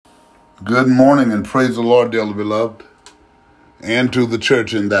Good morning and praise the Lord, dearly beloved, and to the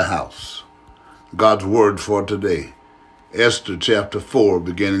church in the house. God's word for today, Esther chapter 4,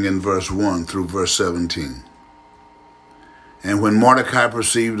 beginning in verse 1 through verse 17. And when Mordecai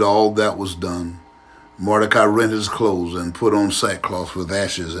perceived all that was done, Mordecai rent his clothes and put on sackcloth with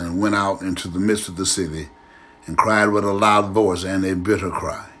ashes and went out into the midst of the city and cried with a loud voice and a bitter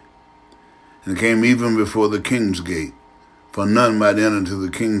cry. And came even before the king's gate, for none might enter into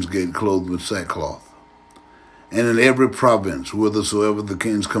the king's gate clothed with sackcloth. And in every province, whithersoever the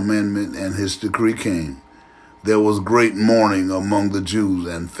king's commandment and his decree came, there was great mourning among the Jews,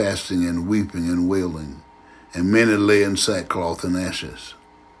 and fasting and weeping and wailing, and many lay in sackcloth and ashes.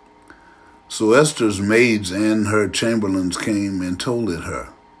 So Esther's maids and her chamberlains came and told it her.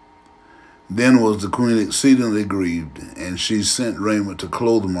 Then was the queen exceedingly grieved, and she sent raiment to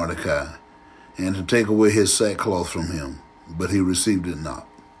clothe Mordecai, and to take away his sackcloth from him. But he received it not.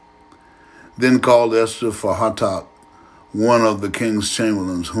 Then called Esther for Hatak, one of the king's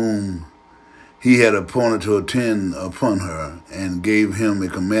chamberlains, whom he had appointed to attend upon her, and gave him a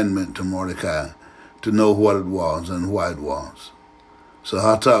commandment to Mordecai to know what it was and why it was. So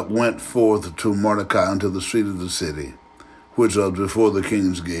Hatak went forth to Mordecai unto the street of the city, which was before the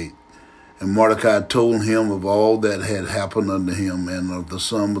king's gate. And Mordecai told him of all that had happened unto him, and of the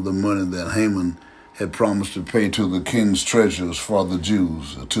sum of the money that Haman had promised to pay to the king's treasurers for the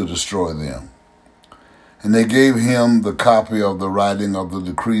Jews to destroy them. And they gave him the copy of the writing of the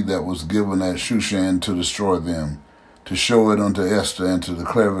decree that was given at Shushan to destroy them, to show it unto Esther, and to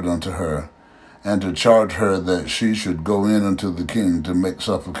declare it unto her, and to charge her that she should go in unto the king to make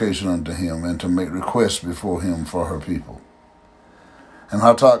supplication unto him, and to make requests before him for her people. And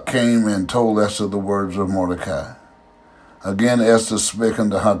Hatak came and told Esther the words of Mordecai. Again Esther spake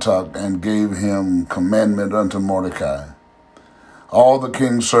unto Hatak, and gave him commandment unto Mordecai. All the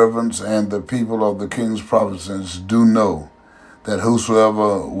king's servants and the people of the king's provinces do know that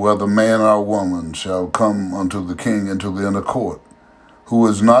whosoever, whether man or woman, shall come unto the king into the inner court, who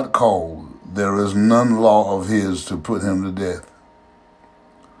is not called, there is none law of his to put him to death,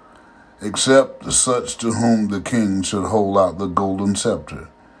 except such to whom the king should hold out the golden scepter,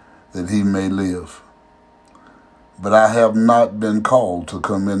 that he may live. But I have not been called to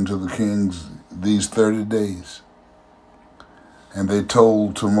come into the king's these 30 days. And they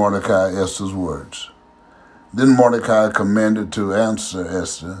told to Mordecai Esther's words. Then Mordecai commanded to answer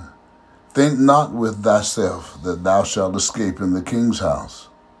Esther, Think not with thyself that thou shalt escape in the king's house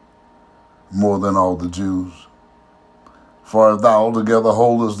more than all the Jews. For if thou altogether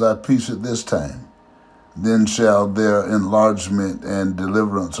holdest thy peace at this time, then shall their enlargement and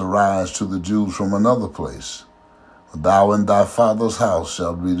deliverance arise to the Jews from another place. Thou and thy father's house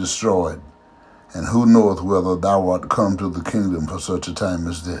shall be destroyed, and who knoweth whether thou art come to the kingdom for such a time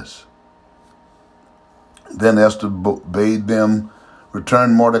as this? Then Esther bade them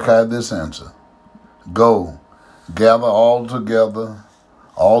return Mordecai this answer. Go, gather all together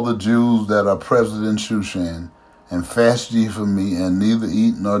all the Jews that are present in Shushan, and fast ye for me, and neither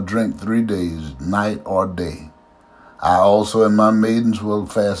eat nor drink 3 days, night or day. I also and my maidens will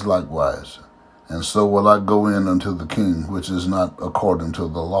fast likewise. And so will I go in unto the king, which is not according to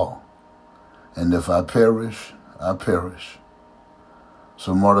the law. And if I perish, I perish.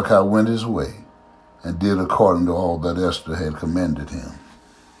 So Mordecai went his way, and did according to all that Esther had commanded him.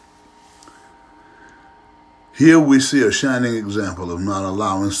 Here we see a shining example of not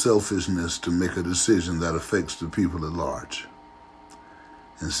allowing selfishness to make a decision that affects the people at large,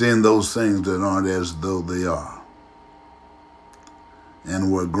 and seeing those things that aren't as though they are,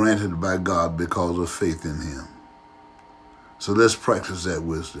 and were granted by God because of faith in him. So let's practice that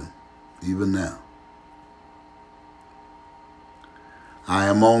wisdom, even now. I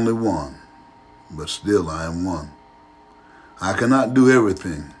am only one, but still I am one. I cannot do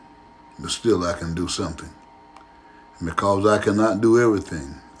everything, but still I can do something. And because I cannot do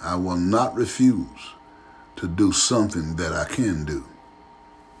everything, I will not refuse to do something that I can do.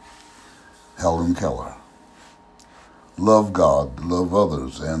 Helen Keller. Love God, love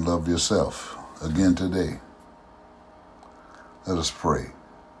others, and love yourself. Again today. Let us pray.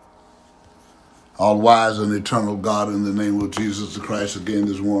 All-wise and eternal God, in the name of Jesus Christ, again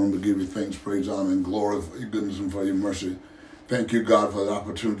this morning we give you thanks, praise, honor, and glory for your goodness and for your mercy. Thank you, God, for the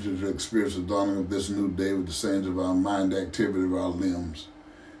opportunity to experience the dawning of this new day with the saints of our mind, activity of our limbs.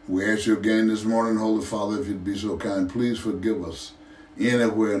 We ask you again this morning, Holy Father, if you'd be so kind, please forgive us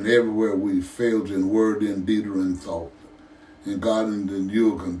anywhere and everywhere we failed in word, in deed, or in thought. And God, and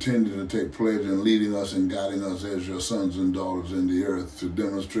you will continue to take pleasure in leading us and guiding us as your sons and daughters in the earth to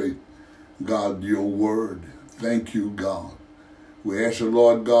demonstrate, God, your word. Thank you, God, We ask you,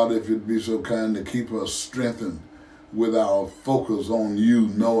 Lord God, if you'd be so kind to keep us strengthened with our focus on you,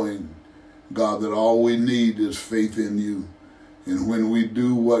 knowing, God, that all we need is faith in you. And when we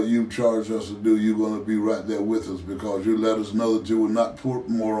do what you charged us to do, you're going to be right there with us, because you let us know that you will not put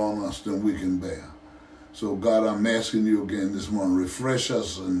more on us than we can bear. So, God, I'm asking you again this morning, refresh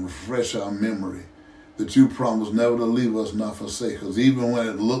us and refresh our memory, that you promised never to leave us, not forsake us. Even when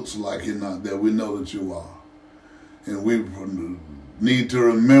it looks like you're not there, we know that you are. And we need to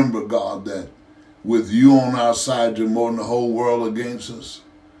remember, God, that with you on our side, you're more than the whole world against us.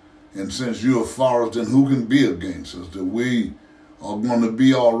 And since you are for us, then who can be against us? That we are going to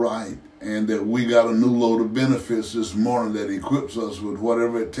be all right, and that we got a new load of benefits this morning that equips us with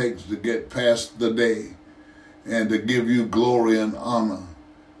whatever it takes to get past the day and to give you glory and honor.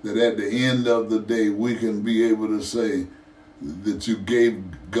 That at the end of the day, we can be able to say that you gave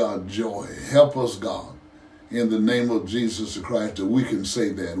God joy. Help us, God, in the name of Jesus Christ, that we can say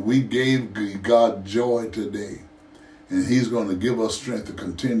that. We gave God joy today, and he's going to give us strength to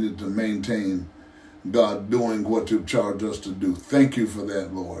continue to maintain, God, doing what you've charged us to do. Thank you for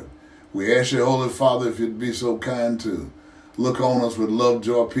that, Lord. We ask you, Holy Father, if you'd be so kind to look on us with love,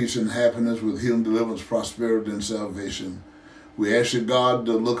 joy, peace, and happiness, with healing, deliverance, prosperity, and salvation. We ask you, God,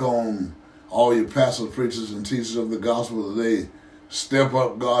 to look on all your pastors, preachers, and teachers of the gospel, that they step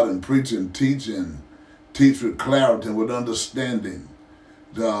up, God, and preach and teach with clarity and with understanding.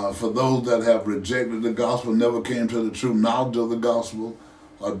 For those that have rejected the gospel, never came to the true knowledge of the gospel,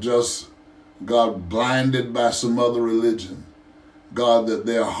 or just, God, blinded by some other religion, God, that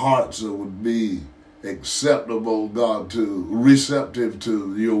their hearts would be acceptable, God, receptive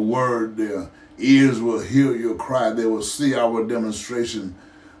to your word. Their ears will hear your cry. They will see our demonstration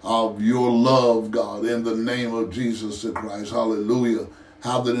of your love, God, in the name of Jesus the Christ. Hallelujah.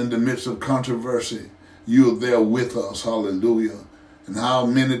 How that in the midst of controversy, you're there with us. Hallelujah. And how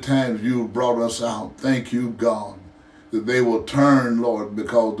many times you've brought us out. Thank you, God, that they will turn, Lord,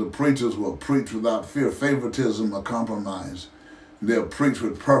 because the preachers will preach without fear, favoritism, or compromise. They'll preach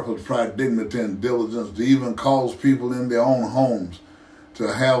with purpose, pride, dignity, and diligence, to even cause people in their own homes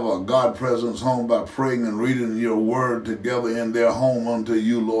to have a God presence home by praying and reading your word together in their home unto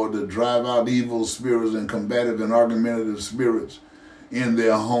you, Lord, to drive out evil spirits and combative and argumentative spirits in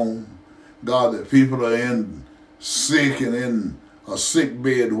their home. God, that people are in sick and in a sick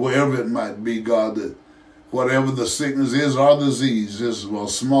bed, wherever it might be, God, that whatever the sickness is or disease, this is a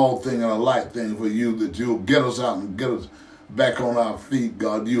small thing and a light thing for you, that you'll get us out and get us back on our feet,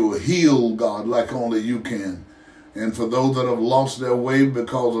 God. You'll heal, God, like only you can. And for those that have lost their way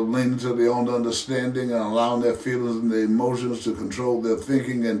because of leaning to their own understanding and allowing their feelings and their emotions to control their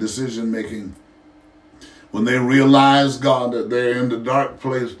thinking and decision-making, when they realize, God, that they're in the dark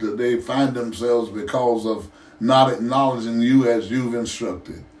place that they find themselves because of not acknowledging you as you've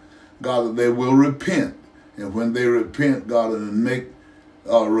instructed, God, that they will repent. And when they repent, God, and make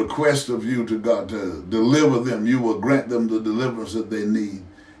a request of you to God to deliver them, you will grant them the deliverance that they need,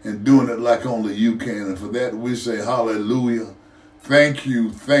 and doing it like only you can. And for that we say hallelujah. Thank you,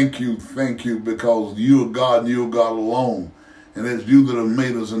 thank you, thank you, because you are God and you are God alone. And it's you that have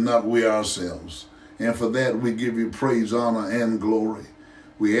made us and not we ourselves. And for that we give you praise, honor, and glory.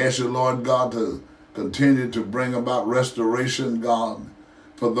 We ask you, Lord God, to continue to bring about restoration, God,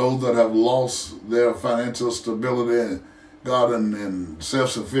 for those that have lost their financial stability, God, and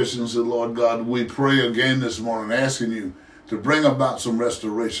self-sufficiency, Lord God. We pray again this morning, asking you to bring about some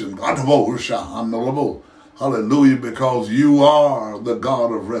restoration. Hallelujah, because you are the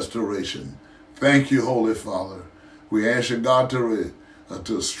God of restoration. Thank you, Holy Father. We ask you, God, to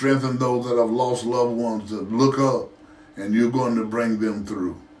strengthen those that have lost loved ones, to look up, and you're going to bring them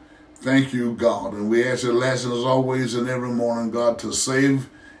through. Thank you, God. And we ask you, last as always and every morning, God, to save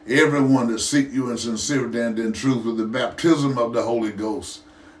everyone that seek you in sincerity and in truth with the baptism of the Holy Ghost.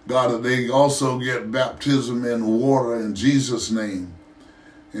 God, that they also get baptism in water in Jesus' name.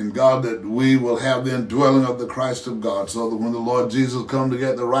 And God, that we will have the indwelling of the Christ of God, so that when the Lord Jesus come to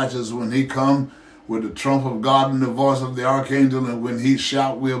get the righteous, when he come with the trump of God and the voice of the archangel, and when he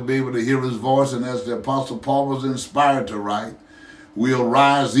shout, we'll be able to hear his voice. And as the Apostle Paul was inspired to write, we'll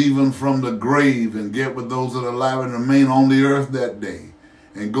rise even from the grave and get with those that are alive and remain on the earth that day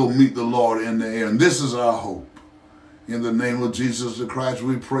and go meet the Lord in the air. And this is our hope. In the name of Jesus the Christ,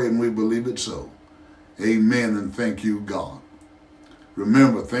 we pray and we believe it so. Amen, and thank you, God.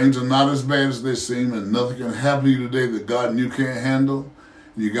 Remember, things are not as bad as they seem, and nothing can happen to you today that God and you can't handle.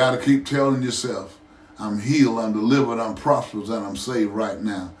 You got to keep telling yourself, I'm healed, I'm delivered, I'm prosperous, and I'm saved right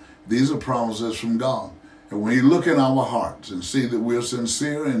now. These are promises from God. And when you look in our hearts and see that we're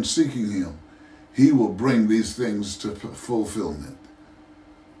sincere in seeking him, He will bring these things to fulfillment.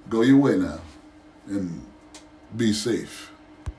 Go your way now and be safe.